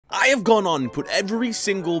I have gone on and put every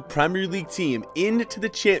single Premier League team into the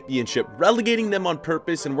championship, relegating them on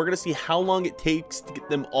purpose, and we're going to see how long it takes to get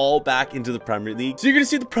them all back into the Premier League. So you're going to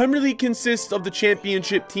see the Premier League consists of the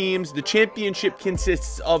championship teams, the championship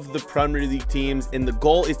consists of the Premier League teams, and the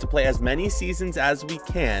goal is to play as many seasons as we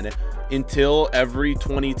can until every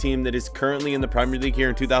 20 team that is currently in the Premier League here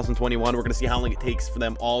in 2021, we're going to see how long it takes for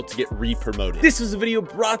them all to get re-promoted. This was a video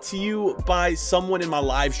brought to you by someone in my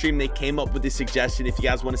live stream. They came up with this suggestion. If you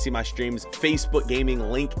guys want to see my streams, Facebook Gaming,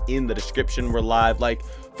 link in the description. We're live like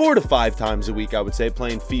 4 to 5 times a week, I would say,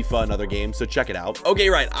 playing FIFA and other games, so check it out. Okay,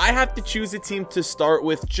 right, I have to choose a team to start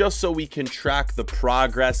with just so we can track the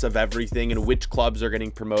progress of everything and which clubs are getting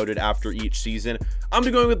promoted after each season. I'm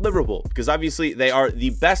going with Liverpool because obviously they are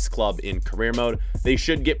the best club in career mode. They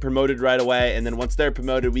should get promoted right away, and then once they're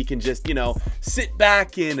promoted, we can just, you know, sit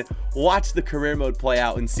back and watch the career mode play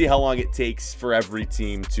out and see how long it takes for every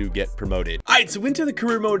team to get promoted. All right, so into the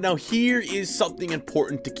career mode. Now, here is something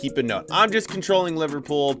important to keep a note. I'm just controlling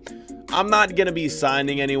Liverpool. I'm not going to be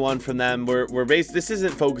signing anyone from them. This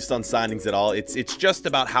isn't focused on signings at all. It's just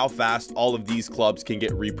about how fast all of these clubs can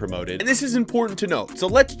get re-promoted. And this is important to note. So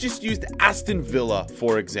let's just use Aston Villa,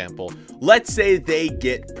 for example. Let's say they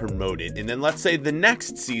get promoted, and then let's say the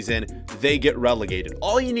next season they get relegated.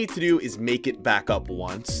 All you need to do is make it back up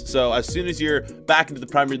once. So as soon as you're back into the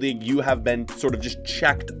Premier League, you have been sort of just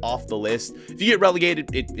checked off the list. If you get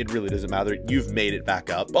relegated, it really doesn't matter. You've made it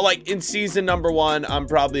back up. But like in season number 1, I'm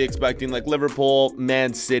probably expecting like Liverpool,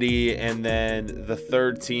 Man City, and then the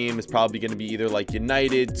third team is probably going to be either like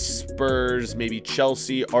United, Spurs, maybe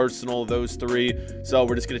Chelsea, Arsenal, those 3. So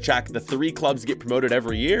we're just going to check the 3 clubs get promoted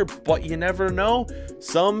every year, but you never know.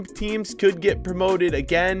 Some teams could get promoted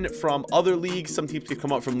again from other leagues. Some teams could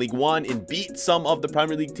come up from League 1 and beat some of the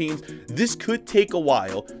Premier League teams. This could take a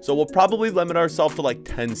while, so we'll probably limit ourselves to like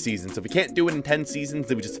 10 seasons. If we can't do it in 10 seasons,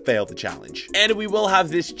 then we just fail the challenge. And we will have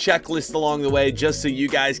this checklist along the way just so you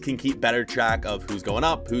guys can keep better track of who's going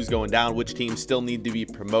up, who's going down, which teams still need to be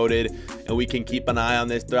promoted, and we can keep an eye on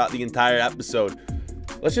this throughout the entire episode.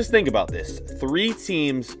 Let's just think about this. 3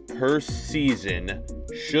 teams per season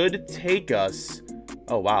should take us.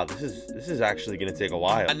 Oh wow, this is actually gonna take a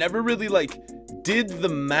while. I never really like did the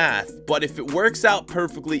math, but if it works out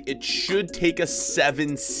perfectly, it should take us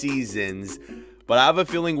 7 seasons. But I have a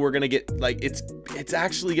feeling we're gonna get like it's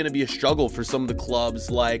actually gonna be a struggle for some of the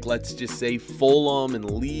clubs, like let's just say Fulham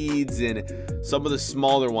and Leeds and some of the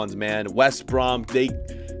smaller ones, man. West Brom, they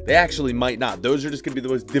actually might not. Those are just gonna be the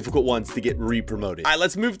most difficult ones to get re-promoted. All right,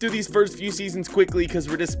 let's move through these first few seasons quickly because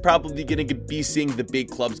we're just probably gonna be seeing the big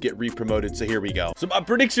clubs get re-promoted. So here we go. So my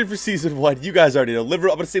prediction for season 1, you guys already know. I'm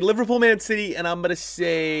gonna say Liverpool, Man City, and I'm gonna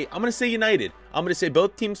say United. I'm gonna say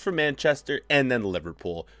both teams from Manchester and then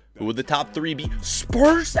Liverpool. Who would the top 3 be?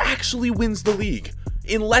 Spurs actually wins the league.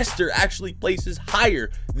 And Leicester actually places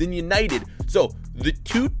higher than United. So the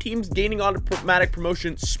 2 teams gaining automatic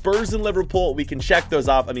promotion, Spurs and Liverpool, we can check those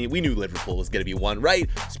off. I mean, we knew Liverpool was going to be 1, right?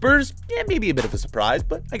 Spurs, yeah, maybe a bit of a surprise,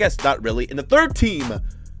 but I guess not really. And the third team,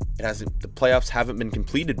 the playoffs haven't been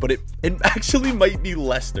completed, but it actually might be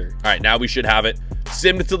Leicester. All right, now we should have it.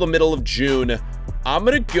 Simmed till the middle of June.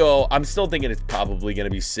 I'm still thinking it's probably going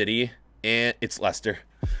to be City, and it's Leicester.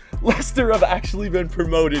 Leicester have actually been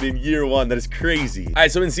promoted in year 1. That is crazy. All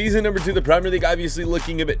right, so in season number 2, the Premier League obviously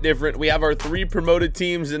looking a bit different. We have our 3 promoted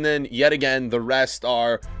teams, and then yet again, the rest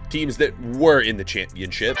are teams that were in the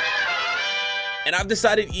championship. And I've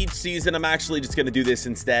decided each season I'm actually just going to do this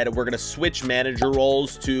instead. We're going to switch manager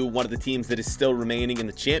roles to one of the teams that is still remaining in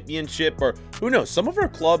the championship, or who knows, some of our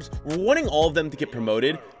clubs, we're wanting all of them to get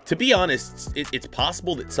promoted. To be honest, it's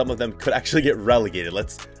possible that some of them could actually get relegated.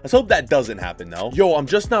 Let's hope that doesn't happen though. Yo, I'm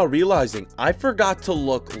just now realizing I forgot to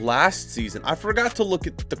look last season. I forgot to look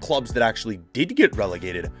at the clubs that actually did get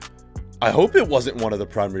relegated. I hope it wasn't one of the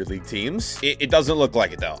Premier League teams. It doesn't look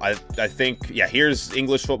like it though. I think, yeah, here's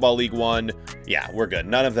English Football League 1. Yeah, we're good.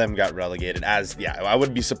 None of them got relegated, I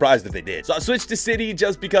wouldn't be surprised if they did. So I switched to City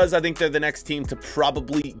just because I think they're the next team to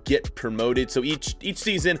probably get promoted. So each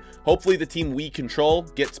season, hopefully the team we control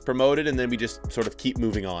gets promoted, and then we just sort of keep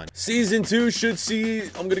moving on. Season 2 should see,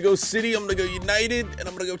 I'm gonna go City, I'm gonna go United, and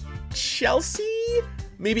I'm gonna go Chelsea.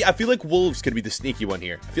 Maybe, I feel like Wolves could be the sneaky one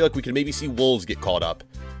here. I feel like we could maybe see Wolves get called up.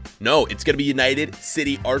 No, it's going to be United,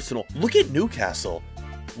 City, Arsenal. Look at Newcastle.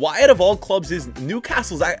 Why out of all clubs is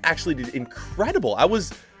Newcastle's actually did incredible. I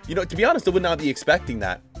was, you know, to be honest, I would not be expecting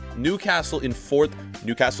that. Newcastle in 4th.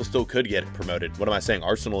 Newcastle still could get promoted. What am I saying?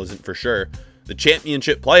 Arsenal isn't for sure. The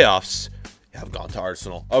championship playoffs have gone to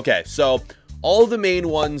Arsenal. Okay, so all the main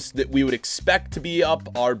ones that we would expect to be up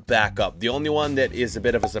are back up. The only one that is a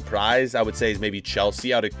bit of a surprise, I would say, is maybe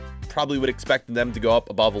Chelsea out of probably would expect them to go up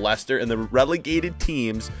above Leicester and the relegated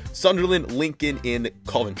teams, Sunderland, Lincoln, and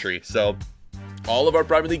Coventry. So all of our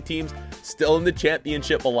Premier League teams still in the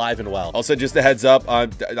championship, alive and well. Also, just a heads up, I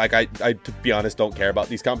to be honest, don't care about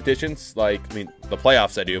these competitions. Like, I mean, the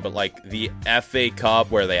playoffs I do, but like the FA Cup,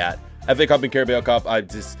 where are they at? FA Cup and Carabao Cup,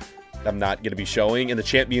 I'm not going to be showing. In the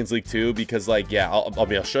Champions League too, because like, yeah,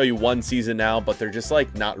 I'll show you one season now, but they're just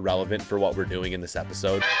like not relevant for what we're doing in this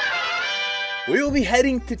episode. We will be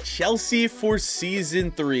heading to Chelsea for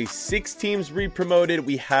season 3. 6 teams re-promoted.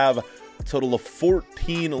 We have a total of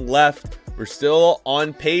 14 left. We're still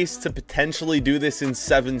on pace to potentially do this in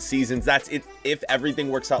 7 seasons. That's it if everything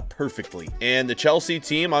works out perfectly. And the Chelsea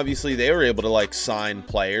team, obviously, they were able to like sign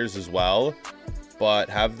players as well. But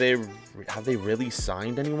have they really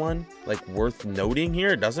signed anyone like worth noting here?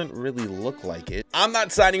 It doesn't really look like it. I'm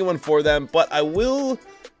not signing one for them, but I will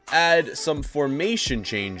add some formation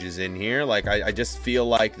changes in here. Like I just feel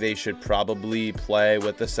like they should probably play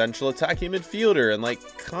with the central attacking midfielder, and like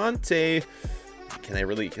Conte,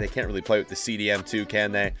 they can't really play with the CDM too,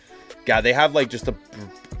 can they? God, they have like just a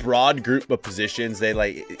broad group of positions.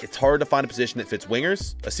 It's hard to find a position that fits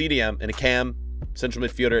wingers, a CDM, and a cam. Central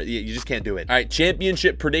midfielder, you just can't do it. All right,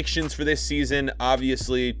 championship predictions for this season.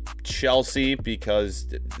 Obviously, Chelsea,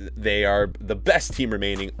 because they are the best team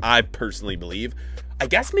remaining, I personally believe. I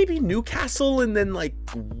guess maybe Newcastle and then like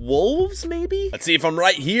Wolves, maybe? Let's see if I'm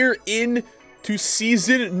right here. Into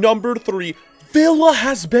season number 3. Villa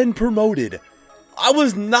has been promoted. I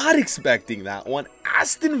was not expecting that one.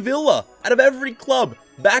 Aston Villa, out of every club,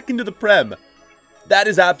 back into the Prem. That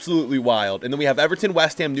is absolutely wild. And then we have Everton,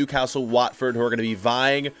 West Ham, Newcastle, Watford, who are going to be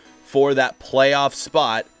vying for that playoff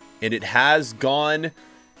spot. And it has gone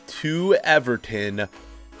to Everton.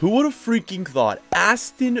 Who would have freaking thought?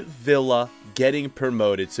 Aston Villa getting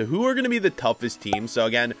promoted. So who are going to be the toughest teams? So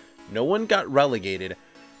again, no one got relegated.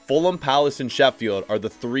 Fulham, Palace, and Sheffield are the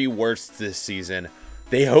 3 worst this season.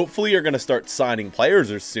 They hopefully are going to start signing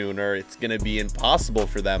players or sooner. It's going to be impossible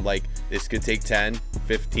for them. Like, this could take 10,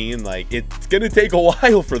 15. Like, it's going to take a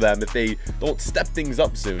while for them if they don't step things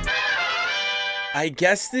up soon. I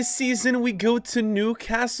guess this season we go to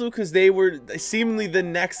Newcastle because they were seemingly the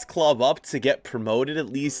next club up to get promoted. At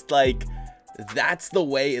least, like, that's the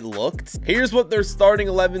way it looked. Here's what their starting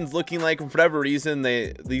 11's looking like. And for whatever reason,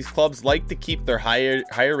 these clubs like to keep their higher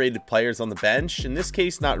rated players on the bench. In this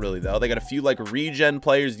case, not really though. They got a few like regen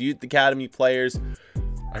players, youth academy players.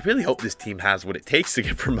 I really hope this team has what it takes to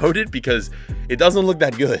get promoted because it doesn't look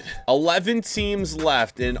that good. 11 teams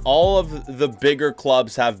left and all of the bigger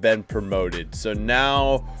clubs have been promoted. So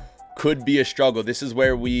now could be a struggle. This is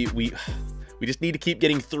where we just need to keep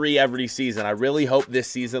getting 3 every season. I really hope this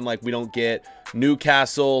season, like, we don't get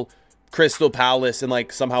Newcastle, Crystal Palace, and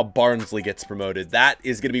like somehow Barnsley gets promoted. That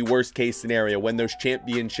is going to be worst case scenario when those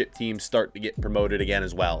championship teams start to get promoted again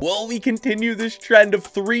as well. Will we continue this trend of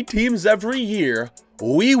 3 teams every year?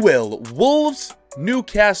 We will. Wolves,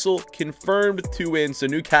 Newcastle, confirmed to win. So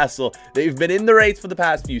Newcastle, they've been in the race for the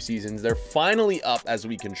past few seasons. They're finally up as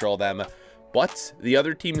we control them. But the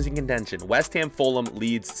other teams in contention: West Ham, Fulham,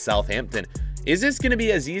 Leeds, Southampton. Is this going to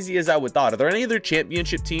be as easy as I would thought? Are there any other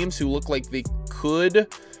championship teams who look like they could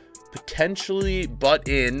potentially butt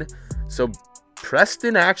in? So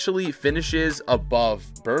Preston actually finishes above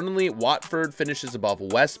Burnley. Watford finishes above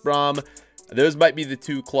West Brom. Those might be the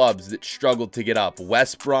 2 clubs that struggled to get up,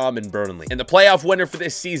 West Brom and Burnley. And the playoff winner for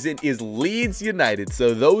this season is Leeds United.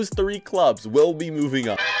 So those 3 clubs will be moving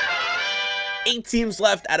up. 8 teams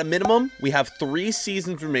left at a minimum. We have 3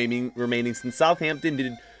 seasons remaining since Southampton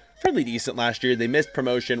did fairly decent last year. They missed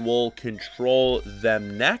promotion. We'll control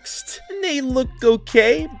them next. And they looked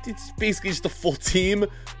okay. It's basically just a full team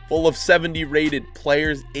full of 70 rated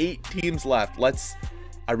players. 8 teams left.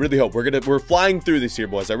 I really hope we're flying through this here,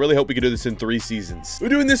 boys. I really hope we can do this in 3 seasons. We're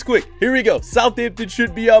doing this quick. Here we go. Southampton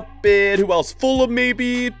should be up. And who else? Fulham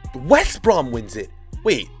maybe. West Brom wins it.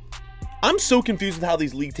 Wait. I'm so confused with how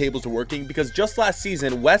these league tables are working because just last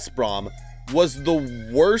season, West Brom was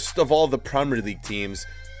the worst of all the Premier League teams,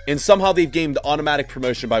 and somehow they've gained automatic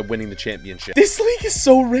promotion by winning the championship. This league is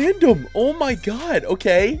so random. Oh my God.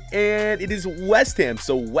 Okay. And it is West Ham.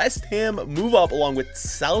 So West Ham move up along with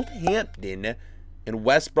Southampton and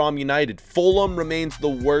West Brom United. Fulham remains the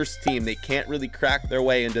worst team. They can't really crack their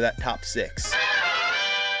way into that top 6.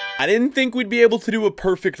 I didn't think we'd be able to do a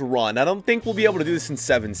perfect run. I don't think we'll be able to do this in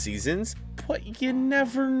 7 seasons, but you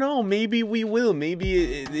never know. Maybe we will.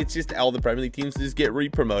 Maybe it's just all the Premier League teams just get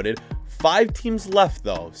re-promoted. 5 teams left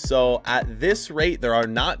though. So at this rate, there are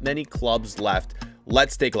not many clubs left.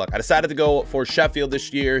 Let's take a look. I decided to go for Sheffield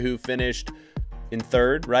this year, who finished in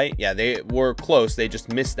 3rd, right? Yeah, they were close. They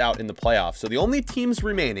just missed out in the playoffs. So the only teams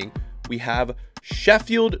remaining We have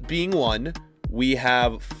Sheffield being 1. We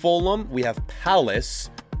have Fulham. We have Palace.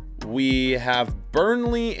 We have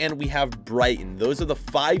Burnley, and we have Brighton. Those are the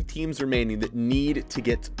 5 teams remaining that need to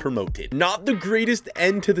get promoted. Not the greatest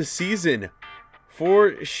end to the season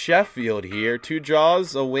for Sheffield here. 2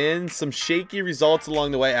 draws, a win, some shaky results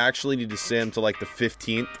along the way. I actually need to sim to like the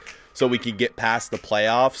 15th so we can get past the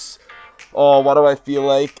playoffs. Oh, why do I feel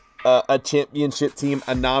like a championship team,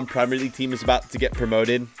 a non-Premier League team is about to get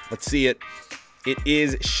promoted? Let's see it. It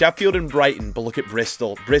is Sheffield and Brighton, but look at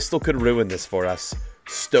Bristol. Bristol could ruin this for us.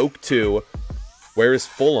 Stoke 2. Where is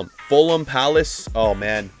Fulham? Fulham, Palace. Oh,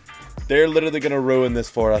 man. They're literally going to ruin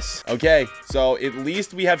this for us. Okay, so at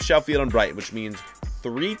least we have Sheffield and Brighton, which means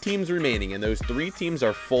 3 teams remaining. And those 3 teams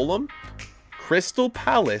are Fulham, Crystal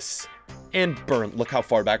Palace, and Burnley. Look how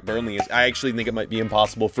far back Burnley is. I actually think it might be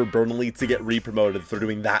impossible for Burnley to get re-promoted if they're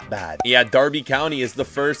doing that bad. Yeah, Derby County is the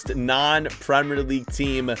first non-Premier League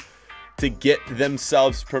team to get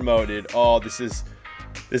themselves promoted. Oh, this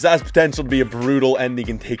has potential to be a brutal ending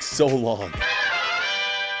and take so long.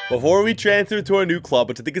 Before we transfer to our new club,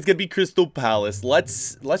 which I think is going to be Crystal Palace,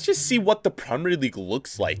 let's just see what the Premier League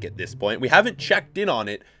looks like at this point. We haven't checked in on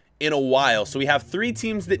it in a while. So we have 3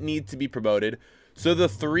 teams that need to be promoted. So the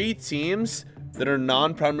 3 teams that are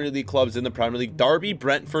non-Premier League clubs in the Premier League, Derby,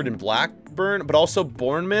 Brentford, and Blackburn, but also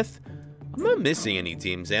Bournemouth. I'm not missing any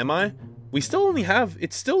teams, am I? We still only have,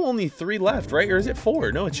 it's still only 3 left, right? Or is it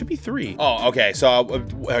 4? No, it should be 3. Oh, okay. So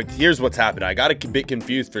here's what's happened. I got a bit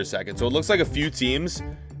confused for a second. So it looks like a few teams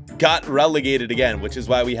got relegated again, which is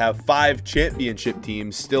why we have 5 championship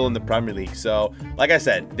teams still in the Premier League. So like I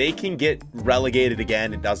said, they can get relegated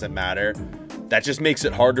again. It doesn't matter. That just makes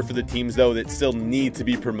it harder for the teams, though, that still need to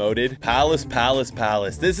be promoted. Palace, Palace,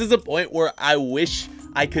 Palace. This is a point where I wish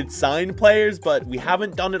I could sign players, but we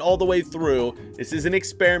haven't done it all the way through. This is an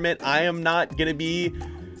experiment. I am not going to be...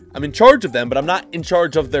 I'm in charge of them, but I'm not in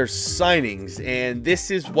charge of their signings. And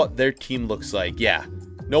this is what their team looks like. Yeah,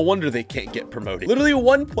 no wonder they can't get promoted. Literally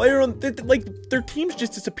 1 player on... Like, their team's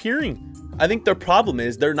just disappearing. I think their problem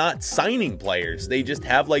is they're not signing players. They just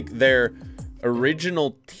have, like, their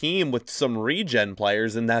original team with some regen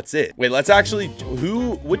players, and that's it. Wait, let's actually...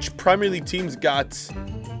 Which Premier League teams got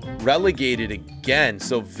relegated again?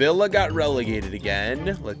 So Villa got relegated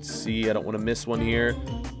again. Let's see, I don't want to miss one here.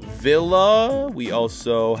 Villa, we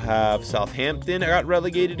also have Southampton got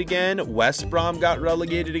relegated again. West Brom got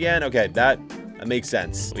relegated again. Okay, that makes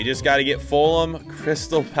sense. We just got to get Fulham,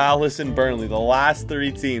 Crystal Palace, and Burnley, the last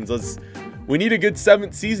 3 teams. We need a good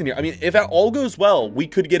 7th season here. I mean, if it all goes well, we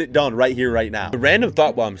could get it done right here, right now. A random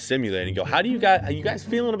thought while I'm simulating, go, are you guys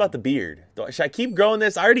feeling about the beard? Should I keep growing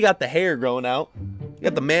this? I already got the hair growing out. You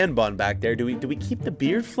got the man bun back there. Do we keep the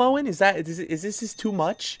beard flowing? Is this too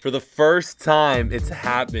much? For the first time it's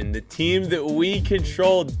happened, the team that we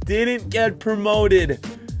control didn't get promoted,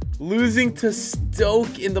 losing to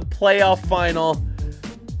Stoke in the playoff final,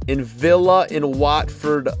 and Villa and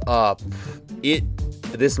Watford up.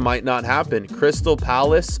 This might not happen. Crystal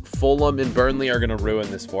Palace, Fulham, and Burnley are gonna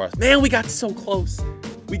ruin this for us. Man, we got so close.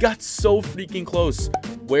 We got so freaking close.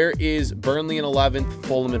 Where is Burnley in 11th,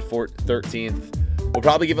 Fulham in 13th? We'll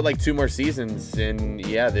probably give it like 2 more seasons, and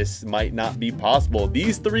yeah, this might not be possible.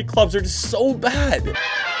 These 3 clubs are just so bad.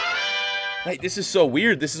 Right, this is so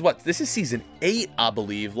weird. This is season 8, I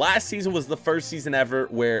believe. Last season was the first season ever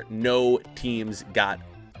where no teams got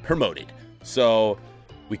promoted. So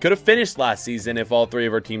we could have finished last season if all 3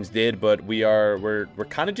 of our teams did, but we're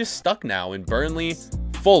kind of just stuck now in Burnley,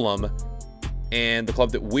 Fulham, and the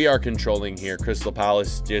club that we are controlling here, Crystal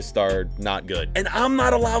Palace, just are not good. And I'm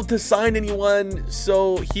not allowed to sign anyone,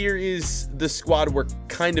 so here is the squad we're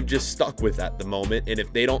kind of just stuck with at the moment. And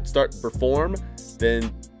if they don't start to perform,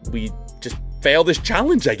 then we just fail this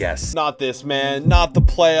challenge, I guess. Not this, man. Not the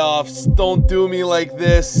playoffs. Don't do me like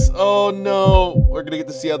this. Oh, no. We're going to get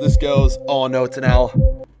to see how this goes. Oh, no, it's an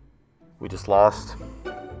L. We just lost.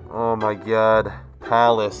 Oh, my God.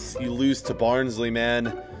 Palace. You lose to Barnsley,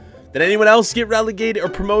 man. Did anyone else get relegated or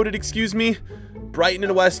promoted, excuse me? Brighton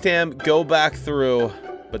and West Ham go back through,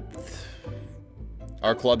 but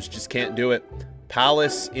our clubs just can't do it.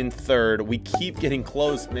 Palace in 3rd. We keep getting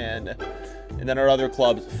close, man. And then our other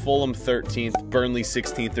clubs, Fulham 13th, Burnley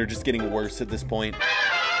 16th. They're just getting worse at this point.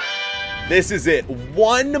 This is it.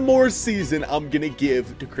 1 more season I'm going to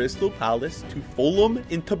give to Crystal Palace, to Fulham,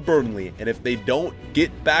 and to Burnley. And if they don't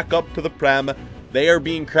get back up to the Prem, they are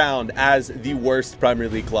being crowned as the worst Premier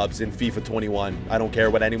League clubs in FIFA 21. I don't care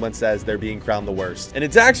what anyone says, they're being crowned the worst. And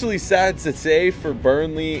it's actually sad to say for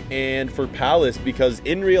Burnley and for Palace, because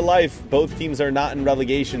in real life, both teams are not in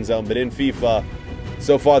relegation zone, but in FIFA,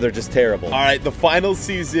 So far, they're just terrible. All right, the final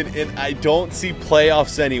season, and I don't see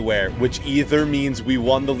playoffs anywhere, which either means we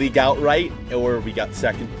won the league outright, or we got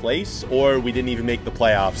second place, or we didn't even make the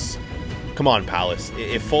playoffs. Come on, Palace.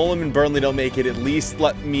 If Fulham and Burnley don't make it, at least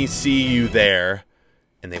let me see you there.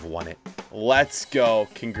 And they've won it. Let's go.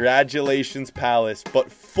 Congratulations, Palace.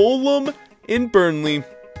 But Fulham and Burnley,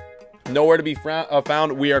 nowhere to be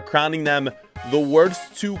found. We are crowning them the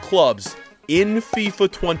worst two clubs in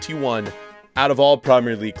FIFA 21 out of all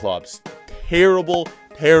Premier League clubs. Terrible,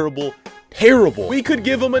 terrible, terrible. We could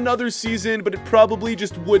give them another season, but it probably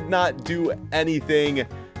just would not do anything.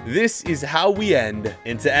 This is how we end.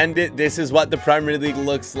 And to end it, this is what the Premier League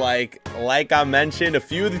looks like. Like I mentioned, a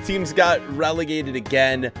few of the teams got relegated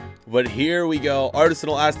again. But here we go.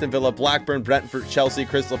 Arsenal, Aston Villa, Blackburn, Brentford, Chelsea,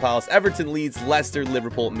 Crystal Palace, Everton, Leeds, Leicester,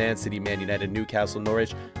 Liverpool, Man City, Man United, Newcastle,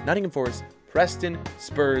 Norwich, Nottingham Forest, Preston,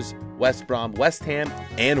 Spurs, West Brom, West Ham,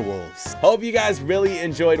 and Wolves. Hope you guys really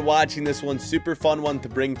enjoyed watching this one. Super fun one to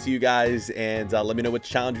bring to you guys. And let me know which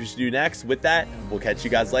challenge we should do next. With that, we'll catch you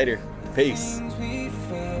guys later. Peace.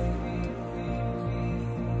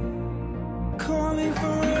 Calling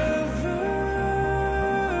for